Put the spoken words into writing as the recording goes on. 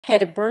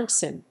Hedda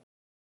Berntsen.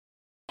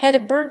 Hedda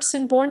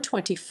Berntsen, born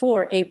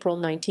 24 April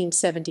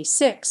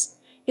 1976,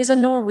 is a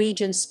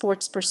Norwegian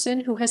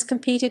sportsperson who has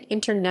competed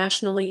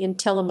internationally in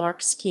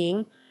telemark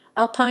skiing,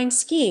 alpine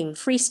skiing,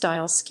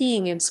 freestyle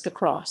skiing, and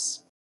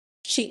skicross.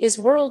 She is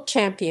world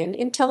champion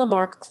in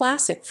Telemark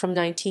Classic from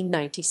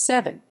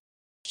 1997.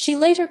 She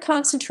later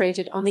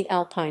concentrated on the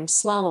alpine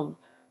slalom,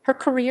 her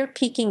career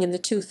peaking in the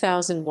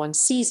 2001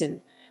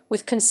 season,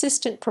 with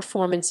consistent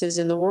performances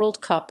in the World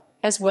Cup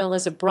as well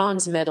as a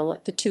bronze medal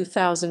at the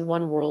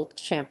 2001 World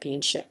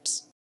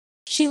Championships.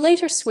 She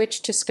later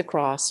switched to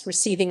skicross,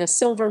 receiving a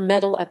silver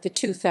medal at the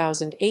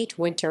 2008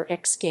 Winter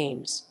X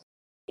Games.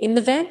 In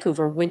the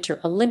Vancouver Winter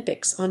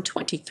Olympics on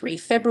 23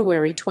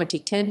 February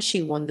 2010,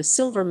 she won the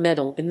silver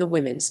medal in the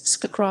women's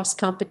skicross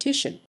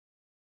competition.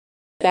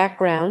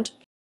 Background: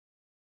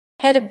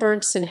 Hedda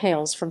Berntsen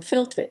hails from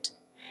Filtvet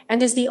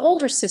and is the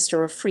older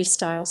sister of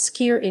freestyle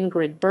skier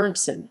Ingrid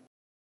Berntsen.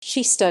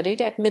 She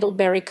studied at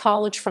Middlebury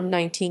College from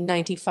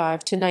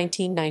 1995 to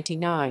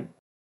 1999.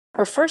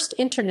 Her first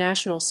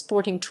international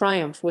sporting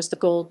triumph was the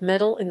gold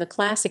medal in the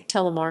classic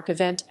telemark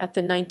event at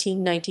the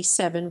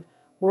 1997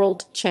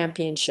 World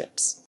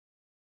Championships.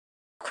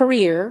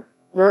 Career: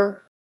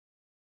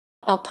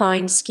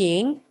 Alpine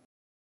skiing.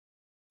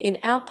 In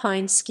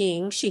alpine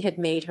skiing, she had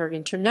made her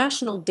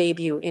international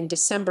debut in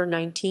December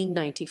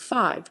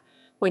 1995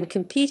 when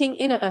competing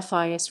in a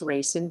FIS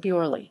race in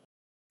Bjorli.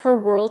 Her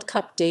World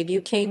Cup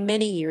debut came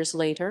many years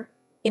later,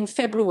 in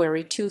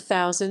February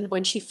 2000,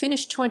 when she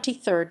finished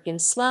 23rd in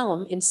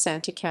slalom in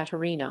Santa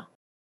Catarina.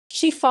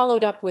 She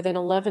followed up with an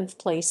 11th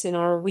place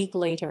a week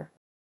later.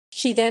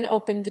 She then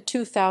opened the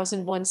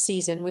 2001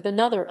 season with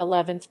another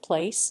 11th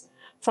place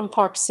from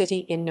Park City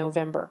in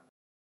November.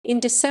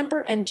 In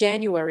December and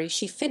January,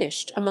 she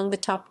finished among the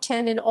top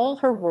 10 in all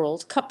her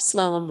World Cup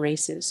slalom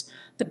races,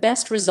 the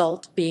best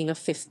result being a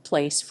 5th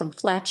place from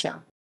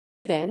Flatchow.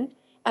 Then,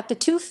 at the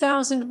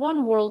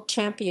 2001 World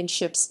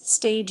Championships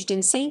staged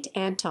in St.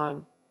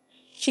 Anton,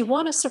 she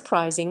won a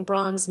surprising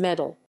bronze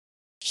medal.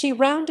 She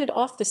rounded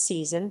off the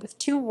season with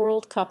 2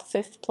 World Cup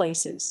 5th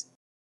places.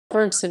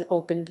 Berntsen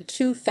opened the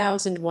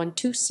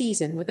 2001-2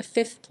 season with a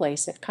 5th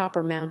place at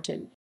Copper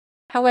Mountain.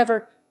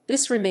 However,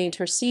 this remained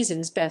her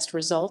season's best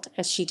result,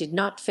 as she did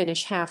not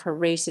finish half her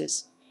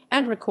races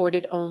and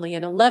recorded only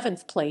an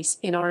 11th place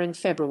in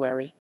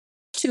February.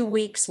 2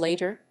 weeks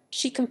later,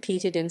 she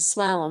competed in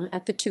slalom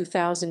at the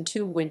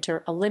 2002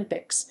 Winter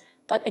Olympics,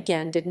 but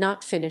again did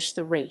not finish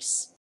the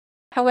race.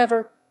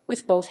 However,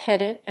 with both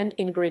Hedda and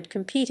Ingrid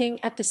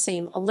competing at the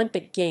same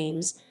Olympic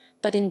Games,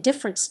 but in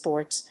different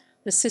sports,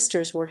 the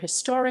sisters were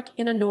historic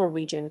in a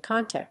Norwegian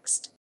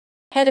context.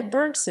 Hedda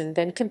Berntsen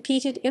then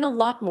competed in a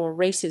lot more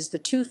races the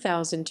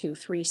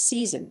 2002-3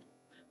 season,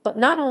 but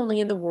not only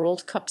in the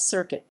World Cup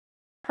circuit.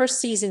 Her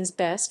season's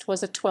best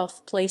was a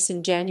 12th place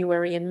in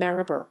January in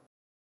Maribor.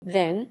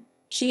 Then,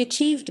 she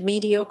achieved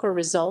mediocre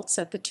results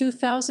at the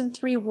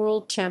 2003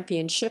 World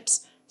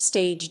Championships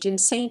staged in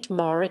St.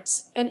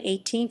 Moritz, an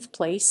 18th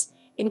place,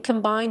 in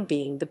combined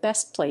being the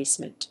best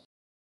placement.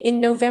 In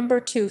November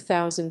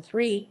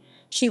 2003,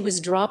 she was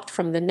dropped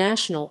from the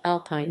national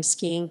alpine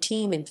skiing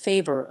team in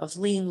favor of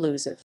Leen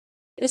Luzev.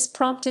 This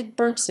prompted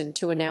Berntsen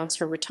to announce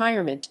her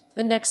retirement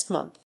the next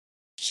month.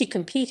 She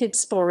competed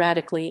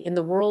sporadically in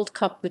the World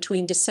Cup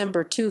between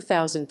December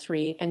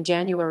 2003 and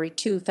January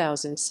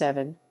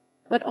 2007,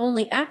 but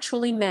only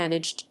actually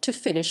managed to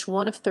finish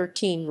one of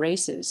 13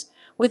 races,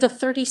 with a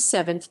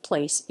 37th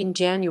place in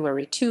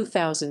January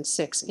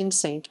 2006 in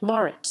St.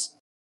 Moritz.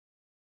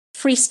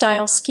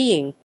 Freestyle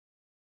skiing.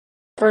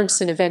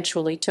 Berntsen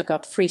eventually took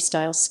up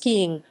freestyle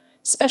skiing,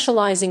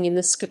 specializing in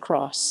the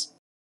skicross.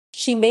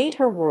 She made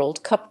her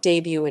World Cup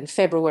debut in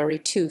February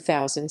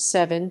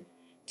 2007,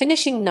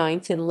 finishing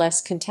 9th in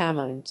Les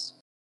Contamines.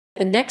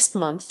 The next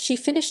month, she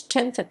finished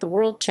 10th at the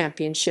World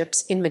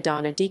Championships in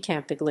Madonna di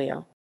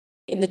Campiglio.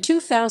 In the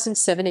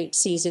 2007-8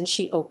 season,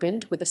 she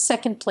opened with a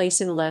 2nd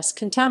place in Les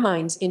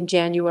Contamines in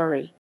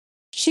January.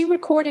 She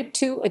recorded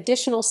 2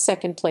 additional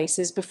 2nd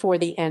places before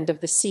the end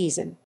of the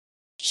season.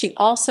 She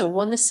also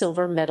won the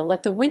silver medal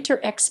at the Winter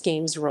X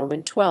Games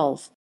Roman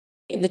 12.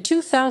 In the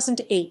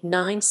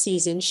 2008-9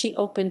 season, she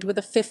opened with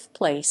a 5th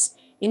place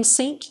in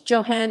St.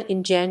 Johann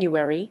in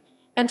January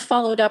and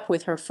followed up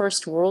with her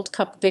first World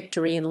Cup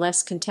victory in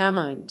Les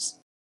Contamines.